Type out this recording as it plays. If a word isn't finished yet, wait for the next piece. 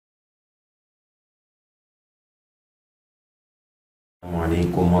السلام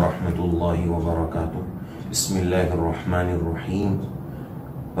علیکم ورحمۃ اللہ وبرکاتہ۔ بسم اللہ الرحمن الرحیم۔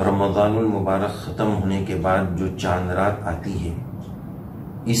 رمضان المبارک ختم ہونے کے بعد جو چاند رات آتی ہے،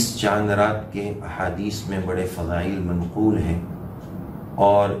 اس چاند رات کے احادیث میں بڑے فضائل منقول ہیں،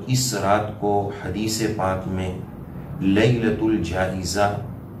 اور اس رات کو حدیث پاک میں لیلۃ الجائزہ،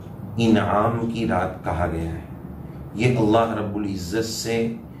 انعام کی رات کہا گیا ہے۔ یہ اللہ رب العزت سے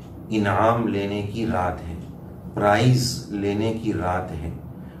انعام لینے کی رات ہے، پرائز لینے کی رات ہے۔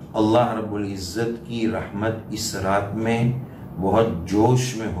 اللہ رب العزت کی رحمت اس رات میں بہت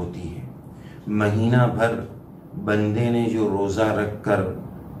جوش میں ہوتی ہے۔ مہینہ بھر بندے نے جو روزہ رکھ کر،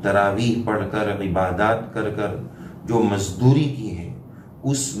 تراویح پڑھ کر، عبادات کر کر جو مزدوری کی ہے،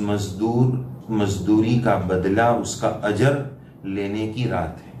 اس مزدوری کا بدلہ، اس کا اجر لینے کی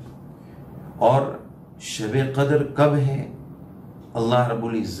رات ہے۔ اور شب قدر کب ہے؟ اللہ رب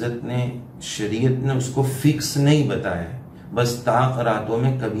العزت نے، شریعت نے اس کو فکس نہیں بتایا ہے، بس طاق راتوں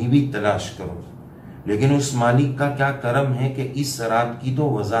میں کبھی بھی تلاش کرو۔ لیکن اس مالک کا کیا کرم ہے کہ اس رات کی تو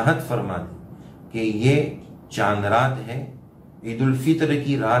وضاحت فرما دی کہ یہ چاند رات ہے، عید الفطر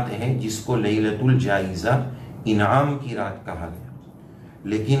کی رات ہے، جس کو لیلۃ الجائزہ، انعام کی رات کہا گیا۔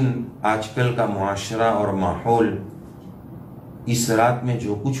 لیکن آج کل کا معاشرہ اور ماحول، اس رات میں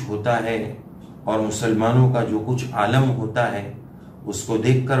جو کچھ ہوتا ہے اور مسلمانوں کا جو کچھ عالم ہوتا ہے، اس کو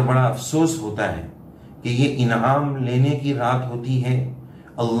دیکھ کر بڑا افسوس ہوتا ہے کہ یہ انعام لینے کی رات ہوتی ہے،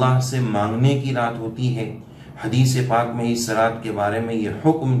 اللہ سے مانگنے کی رات ہوتی ہے۔ حدیث پاک میں اس رات کے بارے میں یہ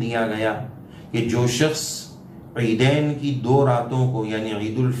حکم دیا گیا کہ جو شخص عیدین کی دو راتوں کو، یعنی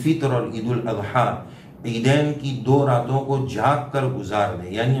عید الفطر اور عید الاضحیٰ، عیدین کی دو راتوں کو جاگ کر گزار دے،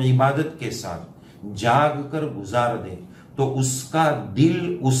 یعنی عبادت کے ساتھ جاگ کر گزار دے، تو اس کا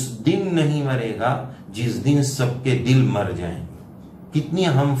دل اس دن نہیں مرے گا جس دن سب کے دل مر جائیں۔ کتنی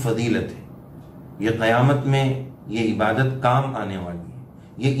اہم فضیلت ہے یہ! قیامت میں یہ عبادت کام آنے والی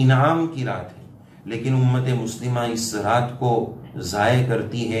ہے، یہ انعام کی رات ہے۔ لیکن امت مسلمہ اس رات کو ضائع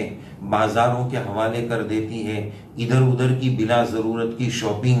کرتی ہے، بازاروں کے حوالے کر دیتی ہے، ادھر ادھر کی بلا ضرورت کی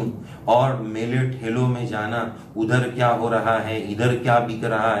شاپنگ اور میلے ٹھیلوں میں جانا، ادھر کیا ہو رہا ہے، ادھر کیا بک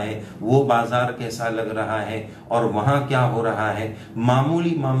رہا ہے، وہ بازار کیسا لگ رہا ہے، اور وہاں کیا ہو رہا ہے۔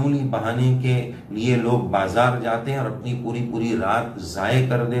 معمولی بہانے کے لیے لوگ بازار جاتے ہیں اور اپنی پوری رات ضائع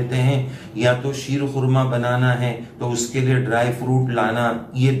کر دیتے ہیں۔ یا تو شیر خورما بنانا ہے تو اس کے لیے ڈرائی فروٹ لانا،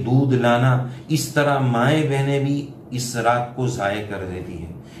 یہ دودھ لانا، اس طرح مائیں بہنیں بھی اس رات کو ضائع کر دیتی ہے۔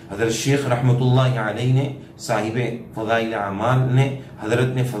 حضرت شیخ رحمت اللہ علیہ نے، صاحب فضائل اعمال نے،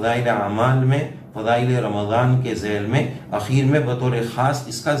 حضرت نے فضائل اعمال میں، فضائل رمضان کے ذیل میں اخیر میں بطور خاص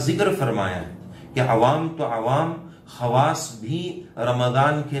اس کا ذکر فرمایا ہے کہ عوام تو عوام، خواص بھی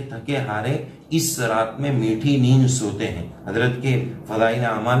رمضان کے تھکے ہارے اس رات میں میٹھی نیند سوتے ہیں۔ حضرت کے فضائل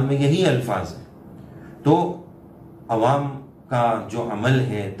اعمال میں یہی الفاظ ہیں۔ تو عوام کا جو عمل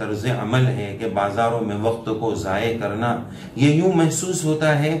ہے، طرز عمل ہے کہ بازاروں میں وقت کو ضائع کرنا، یہ یوں محسوس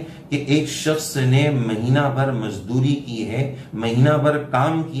ہوتا ہے کہ ایک شخص نے مہینہ بھر مزدوری کی ہے، مہینہ بھر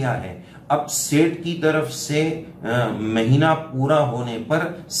کام کیا ہے، اب سیٹ کی طرف سے مہینہ پورا ہونے پر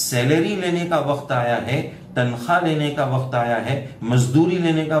سیلری لینے کا وقت آیا ہے، تنخواہ لینے کا وقت آیا ہے، مزدوری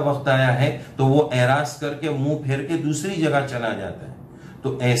لینے کا وقت آیا ہے، تو وہ اعراض کر کے منہ پھیر کے دوسری جگہ چلا جاتا ہے۔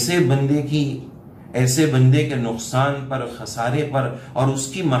 تو ایسے بندے کے نقصان پر، خسارے پر اور اس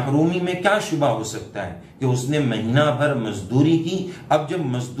کی محرومی میں کیا شبہ ہو سکتا ہے کہ اس نے مہینہ بھر مزدوری کی، اب جب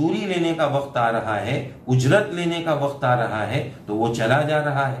مزدوری لینے کا وقت آ رہا ہے، اجرت لینے کا وقت آ رہا ہے، تو وہ چلا جا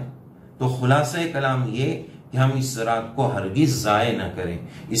رہا ہے۔ تو خلاصہ کلام یہ کہ ہم اس رات کو ہرگز ضائع نہ کریں۔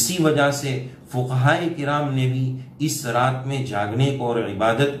 اسی وجہ سے فقہائے کرام نے بھی اس رات میں جاگنے کو اور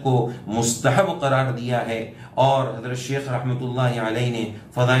عبادت کو مستحب قرار دیا ہے، اور حضرت شیخ رحمت اللہ علیہ نے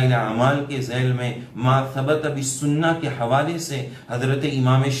فضائل اعمال کے ذیل میں ما ثبت بالسنہ کے حوالے سے حضرت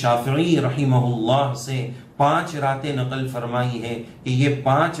امام شافعی رحمہ اللہ سے 5 راتیں نقل فرمائی ہے کہ یہ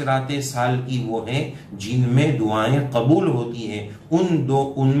 5 راتیں سال کی وہ ہیں جن میں دعائیں قبول ہوتی ہیں۔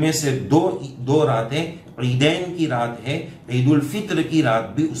 ان میں سے دو راتیں عیدین کی رات ہے، عید الفطر کی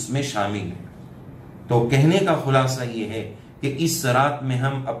رات بھی اس میں شامل ہے۔ تو کہنے کا خلاصہ یہ ہے کہ اس رات میں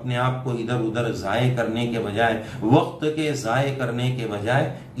ہم اپنے آپ کو ادھر ادھر ضائع کرنے کے بجائے، وقت کے ضائع کرنے کے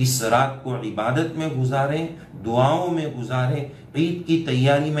بجائے، اس رات کو عبادت میں گزاریں، دعاؤں میں گزاریں، عید کی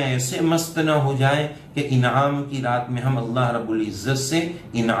تیاری میں ایسے مست نہ ہو جائیں کہ انعام کی رات میں ہم اللہ رب العزت سے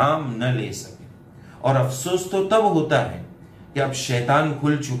انعام نہ لے سکیں۔ اور افسوس تو تب ہوتا ہے کہ اب شیطان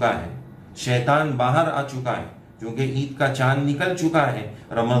کھل چکا ہے، شیطان باہر آ چکا ہے، کیونکہ عید کا چاند نکل چکا ہے،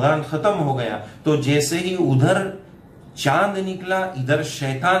 رمضان ختم ہو گیا، تو جیسے ہی ادھر چاند نکلا، ادھر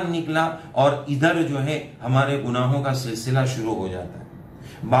شیطان نکلا، اور ادھر جو ہے ہمارے گناہوں کا سلسلہ شروع ہو جاتا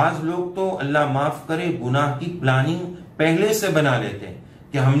ہے۔ بعض لوگ تو اللہ معاف کرے گناہ کی پلاننگ پہلے سے بنا لیتے ہیں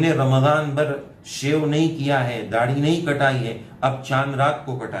کہ ہم نے رمضان بھر شیو نہیں کیا ہے، داڑھی نہیں کٹائی ہے، اب چاند رات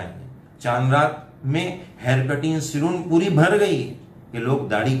کو کٹائیں گے۔ چاند رات میں ہیئر کٹنگ سیلون پوری بھر گئی ہے کہ لوگ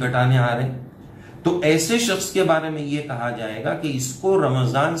داڑھی کٹانے آ رہے ہیں، تو ایسے شخص کے بارے میں یہ کہا جائے گا کہ اس کو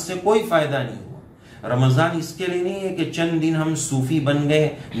رمضان سے کوئی فائدہ نہیں ہوا۔ رمضان اس کے لیے نہیں ہے کہ چند دن ہم صوفی بن گئے،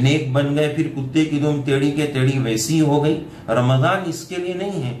 نیک بن گئے، پھر کتے کی دم ٹیڑھی کے ٹیڑھی ویسی ہو گئی۔ رمضان اس کے لیے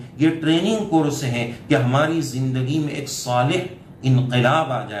نہیں ہے، یہ ٹریننگ کورس ہے کہ ہماری زندگی میں ایک صالح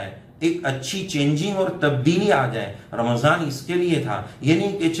انقلاب آ جائے، ایک اچھی چینجنگ اور تبدیلی آ جائے۔ رمضان اس کے لیے تھا، یہ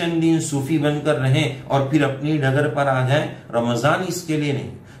نہیں کہ چند دن صوفی بن کر رہیں اور پھر اپنی ڈگر پر آ جائیں۔ رمضان اس کے لیے نہیں۔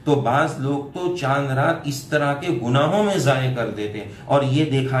 تو بعض لوگ تو چاند رات اس طرح کے گناہوں میں ضائع کر دیتے ہیں، اور یہ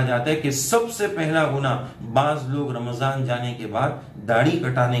دیکھا جاتا ہے کہ سب سے پہلا گناہ بعض لوگ رمضان جانے کے بعد داڑھی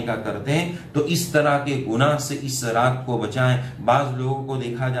کٹانے کا کرتے ہیں۔ تو اس طرح کے گناہ سے اس رات کو بچائیں۔ بعض لوگوں کو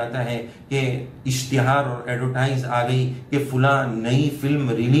دیکھا جاتا ہے کہ اشتہار اور ایڈورٹائز آ گئی کہ فلاں نئی فلم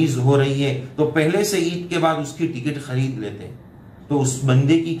ریلیز ہو رہی ہے، تو پہلے سے عید کے بعد اس کی ٹکٹ خرید لیتے ہیں۔ تو اس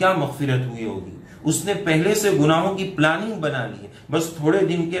بندے کی کیا مغفرت ہوئی ہوگی؟ اس نے پہلے سے گناہوں کی پلاننگ بنا لی ہے، بس تھوڑے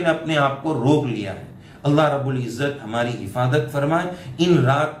دن کے لیے اپنے آپ کو روک لیا ہے۔ اللہ رب العزت ہماری حفاظت فرمائے۔ ان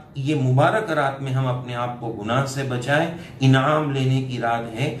رات، یہ مبارک رات میں ہم اپنے آپ کو گناہ سے بچائیں۔ انعام لینے کی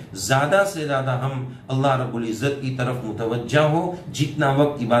رات ہے، زیادہ سے زیادہ ہم اللہ رب العزت کی طرف متوجہ ہو، جتنا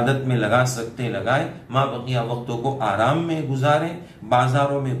وقت عبادت میں لگا سکتے لگائیں، ما بقیہ وقتوں کو آرام میں گزاریں۔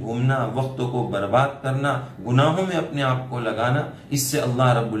 بازاروں میں گھومنا، وقتوں کو برباد کرنا، گناہوں میں اپنے آپ کو لگانا، اس سے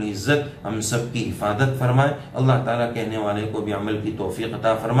اللہ رب العزت ہم سب کی حفاظت فرمائے۔ اللہ تعالیٰ کہنے والے کو بھی عمل کی توفیق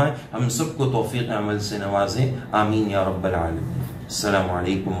عطا فرمائے، ہم سب کو توفیق عمل سے نوازے، آمین یا رب العالمین۔ السلام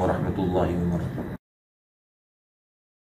علیکم ورحمۃ اللہ وبرکاتہ۔